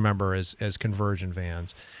I remember as conversion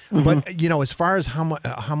vans. Mm-hmm. But as far as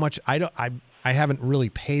how much I haven't really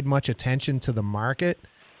paid much attention to the market.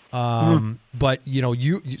 But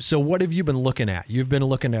so what have you been looking at? You've been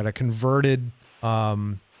looking at a converted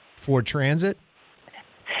Ford Transit?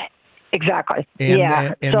 Exactly.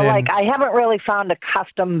 I haven't really found a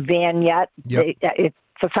custom van yet. Yep.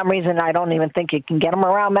 For some reason, I don't even think you can get them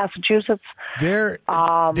around Massachusetts. They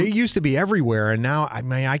used to be everywhere, and now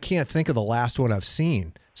I can't think of the last one I've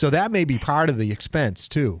seen. So that may be part of the expense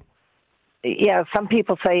too. Yeah, some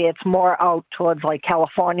people say it's more out towards like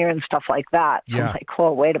California and stuff like that. Yeah. I'm like,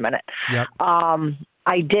 oh, wait a minute. Yep.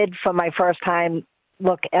 I did for my first time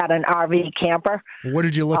look at an RV camper. What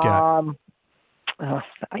did you look at?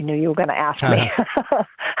 I knew you were going to ask me.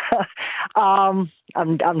 I'm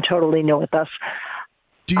totally new at this.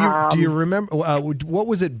 Do you remember what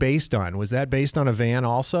was it based on? Was that based on a van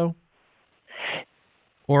also?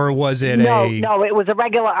 Or was it No, it was a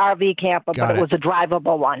regular RV camper, Got but it was a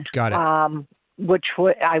drivable one. Got it. Which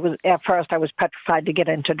I was petrified to get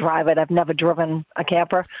in to drive it. I've never driven a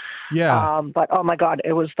camper. Yeah. But oh my God,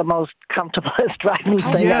 it was the most comfortablest driving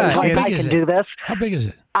thing. I was like, I can do this. How big is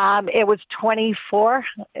it? It was 24.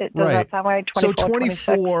 Does that sound right?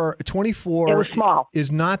 24, so 24 it was small. Is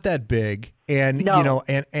not that big. And No.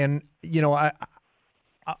 I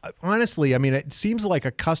honestly, I mean, it seems like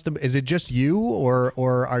a custom. Is it just you, or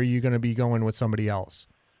are you going to be going with somebody else?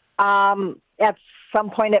 At some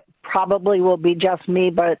point, it probably will be just me,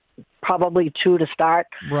 but probably 2 to start.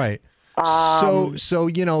 Right. So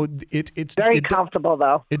you know, it's very comfortable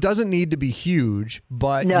though. It doesn't need to be huge,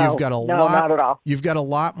 but No, you've got a no, lot. not at all. You've got a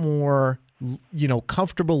lot more, you know,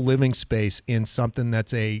 comfortable living space in something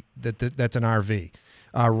that's that's an RV,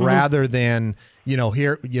 rather than, you know,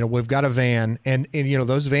 here, you know, we've got a van, and you know,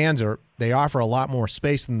 those vans they offer a lot more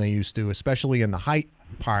space than they used to, especially in the height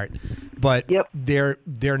part, but they're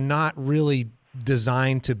not really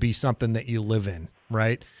designed to be something that you live in,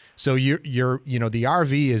 right? So you're you know, the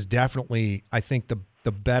RV is definitely, I think,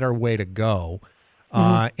 the better way to go.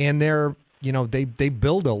 And they're, you know, they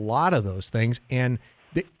build a lot of those things, and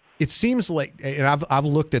it seems like, and I've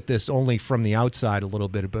looked at this only from the outside a little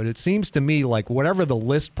bit, but it seems to me like whatever the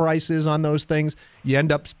list price is on those things, you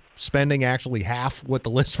end up spending actually half what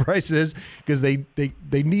the list price is, because they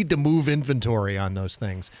need to move inventory on those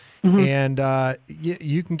things. And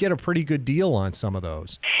you can get a pretty good deal on some of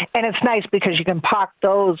those. And it's nice because you can park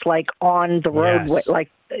those like on the roadway,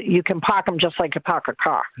 like you can park them just like you park a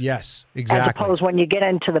car. Yes, exactly. As opposed when you get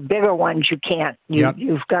into the bigger ones, you can't.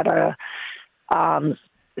 You've got to.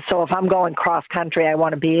 So if I'm going cross country, I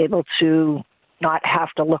want to be able to not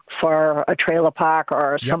have to look for a trailer park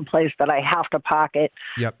or some place that I have to park it.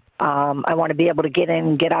 I want to be able to get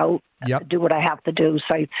in, get out, do what I have to do,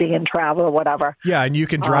 sightsee, travel, or whatever. Yeah, and you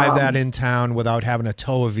can drive that in town without having to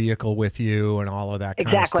tow a vehicle with you and all of that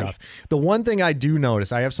kind of stuff. The one thing I do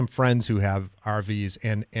notice, I have some friends who have RVs,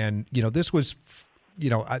 and you know, this was, you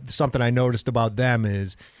know, something I noticed about them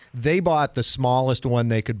is they bought the smallest one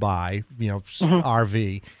they could buy, you know,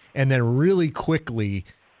 RV, and then really quickly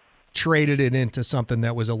traded it into something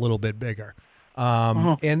that was a little bit bigger.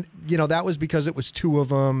 And, you know, that was because it was 2 of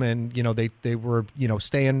them, and, you know, they were, you know,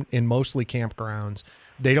 staying in mostly campgrounds.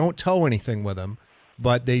 They don't tow anything with them,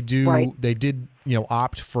 but they did, you know,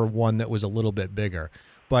 opt for one that was a little bit bigger.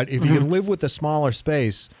 But if you can live with a smaller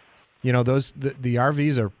space, you know, the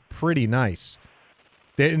RVs are pretty nice.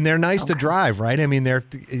 They're nice to drive, right? I mean,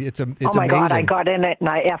 it's oh my amazing. God, I got in it, and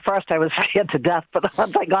at first I was scared to death, but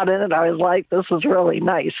once I got in it, I was like, this is really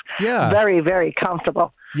nice. Yeah. Very, very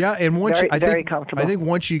comfortable. Yeah, and very comfortable. I think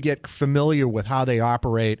once you get familiar with how they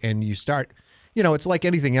operate and you start, you know, it's like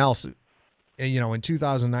anything else. You know, in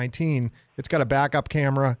 2019, it's got a backup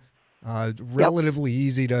camera, relatively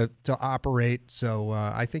easy to operate. So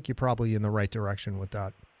I think you're probably in the right direction with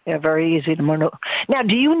that. Yeah, very easy to maneuver. Now,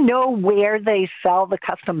 do you know where they sell the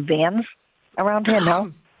custom vans around here?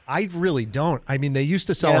 No? I really don't. I mean, they used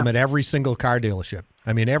to sell them at every single car dealership.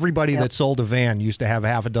 I mean, everybody that sold a van used to have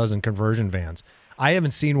half a dozen conversion vans. I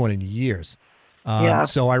haven't seen one in years.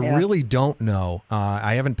 So I really don't know.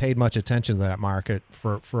 I haven't paid much attention to that market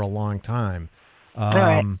for a long time.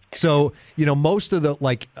 So, you know, most of the,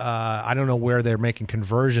 like, I don't know where they're making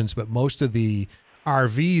conversions, but most of the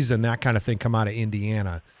RVs and that kind of thing come out of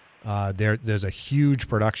Indiana. There's a huge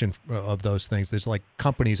production of those things. There's like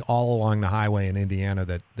companies all along the highway in Indiana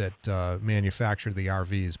that manufacture the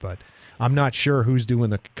RVs, but I'm not sure who's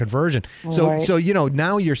doing the conversion. So you know,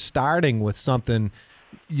 now you're starting with something.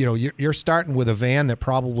 You know, you're starting with a van that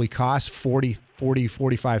probably costs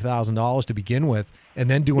 $45,000 to begin with, and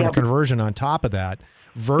then doing a conversion on top of that,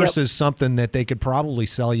 versus something that they could probably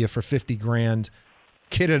sell you for $50,000,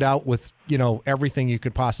 kitted out with, you know, everything you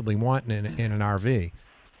could possibly want in an RV.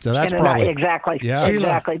 So that's probably exactly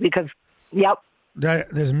because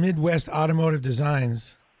there's Midwest Automotive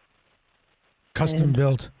Designs, custom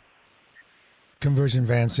built conversion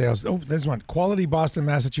van sales. Oh, there's one. Quality Boston,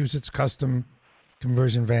 Massachusetts custom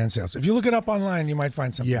conversion van sales. If you look it up online, you might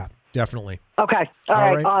find something. Yeah, definitely. Okay.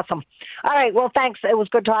 All right. Awesome. All right. Well, thanks. It was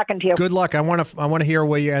good talking to you. Good luck. I want to hear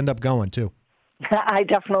where you end up going too. I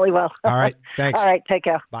definitely will. All right. Thanks. All right. Take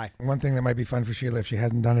care. Bye. One thing that might be fun for Sheila if she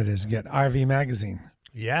hasn't done it is get RV Magazine.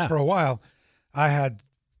 Yeah. For a while, I had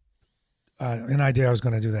an idea I was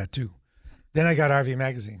going to do that too. Then I got RV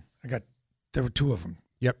Magazine. There were 2 of them.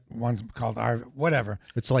 Yep. One's called RV, whatever.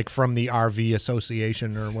 It's like from the RV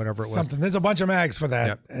Association or whatever it was. Something. There's a bunch of mags for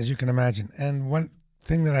that, as you can imagine. And one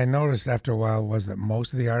thing that I noticed after a while was that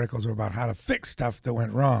most of the articles were about how to fix stuff that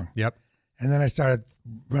went wrong. Yep. And then I started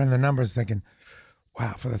running the numbers thinking,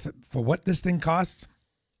 wow, for what this thing costs,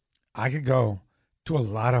 I could go to a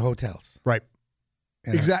lot of hotels. Right.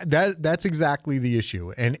 That's exactly the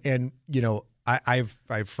issue. And you know, I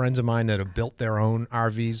have friends of mine that have built their own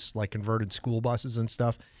RVs, like converted school buses and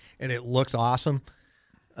stuff, and it looks awesome.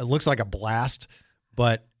 It looks like a blast,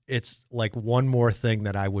 but it's like one more thing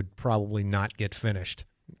that I would probably not get finished,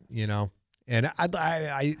 you know? And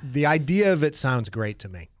the idea of it sounds great to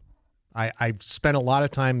me. I spent a lot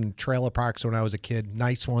of time in trailer parks when I was a kid,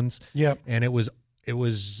 nice ones. Yep. And it was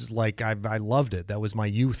like I loved it. That was my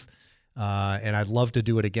youth, and I'd love to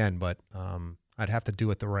do it again, but I'd have to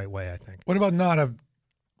do it the right way, I think. What about not an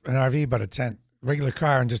RV, but a tent, regular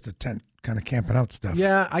car, and just a tent, kind of camping out stuff?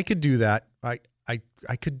 Yeah, I could do that.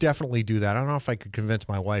 I could definitely do that. I don't know if I could convince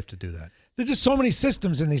my wife to do that. There's just so many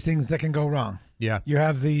systems in these things that can go wrong. Yeah. You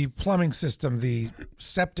have the plumbing system, the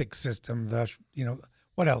septic system,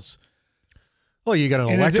 what else? Well, you got an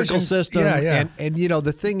electrical system. Yeah. And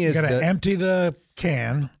the thing is, you got to empty the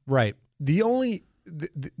can. Right. The only,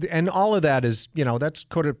 and all of that is, that's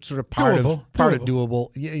sort of part of doable.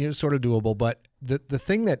 Yeah, sort of doable. But the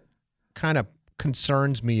thing that kind of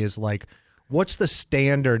concerns me is like, what's the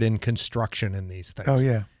standard in construction in these things? Oh,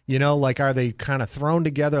 yeah. Are they kind of thrown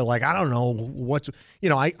together? Like, I don't know what's,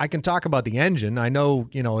 I can talk about the engine. I know,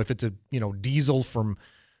 if it's a, diesel from,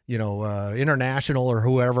 International or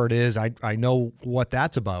whoever it is, I know what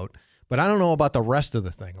that's about, but I don't know about the rest of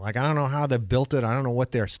the thing. Like, I don't know how they built it. I don't know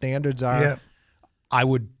what their standards are. Yeah. I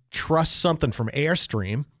would trust something from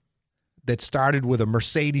Airstream that started with a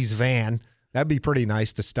Mercedes van. That'd be pretty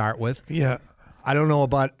nice to start with. Yeah. I don't know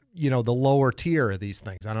about, the lower tier of these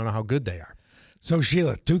things. I don't know how good they are. So,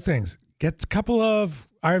 Sheila, two things. Get a couple of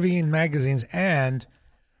RV magazines, and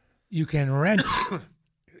you can rent.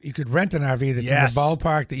 You could rent an RV that's in the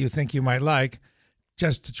ballpark that you think you might like,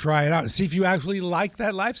 just to try it out and see if you actually like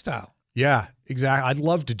that lifestyle. Yeah, exactly. I'd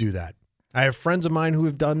love to do that. I have friends of mine who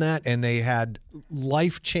have done that, and they had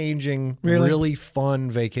life-changing, really fun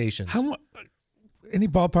vacations. Any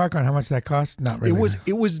ballpark on how much that cost? Not really.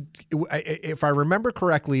 It was. If I remember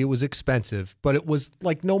correctly, it was expensive, but it was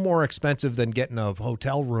like no more expensive than getting a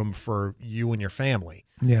hotel room for you and your family.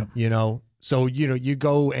 Yeah. So you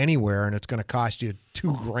go anywhere and it's going to cost you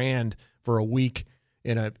 $2,000 for a week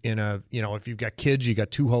in a if you've got kids, you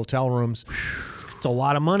got 2 hotel rooms. It's a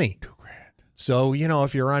lot of money. $2,000. So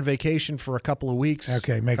if you're on vacation for a couple of weeks,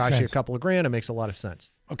 makes cost you sense. a couple of grand. It makes a lot of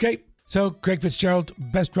sense. Okay. So, Craig Fitzgerald,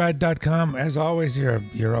 bestride.com. As always, you're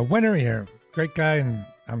a winner. You're a great guy, and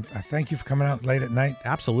I thank you for coming out late at night.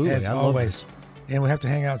 Absolutely. As I always. love this. And we have to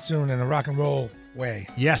hang out soon in a rock and roll way.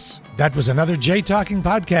 Yes. That was another Jay Talking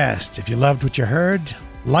podcast. If you loved what you heard,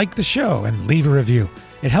 like the show and leave a review.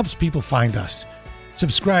 It helps people find us.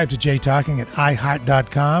 Subscribe to Jay Talking at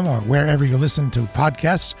iHeart.com or wherever you listen to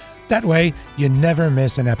podcasts. That way, you never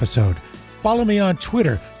miss an episode. Follow me on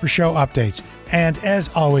Twitter for show updates. And as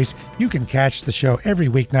always, you can catch the show every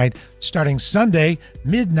weeknight starting Sunday,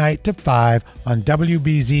 midnight to 5 on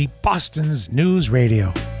WBZ Boston's News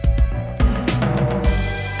Radio.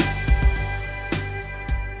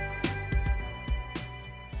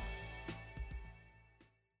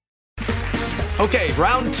 Okay,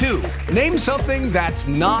 round 2. Name something that's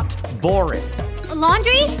not boring. A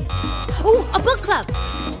laundry? Ooh, a book club.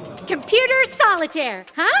 Computer solitaire,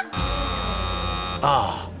 huh?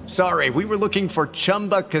 Ah, oh, sorry, we were looking for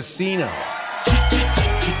Chumba Casino.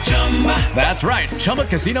 That's right,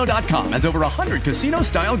 ChumbaCasino.com has over 100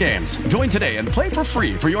 casino-style games. Join today and play for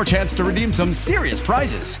free for your chance to redeem some serious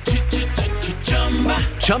prizes.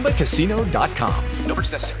 ChumbaCasino.com. No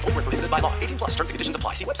purchase necessary. Void where prohibited by law. 18+ terms and conditions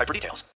apply. See website for details.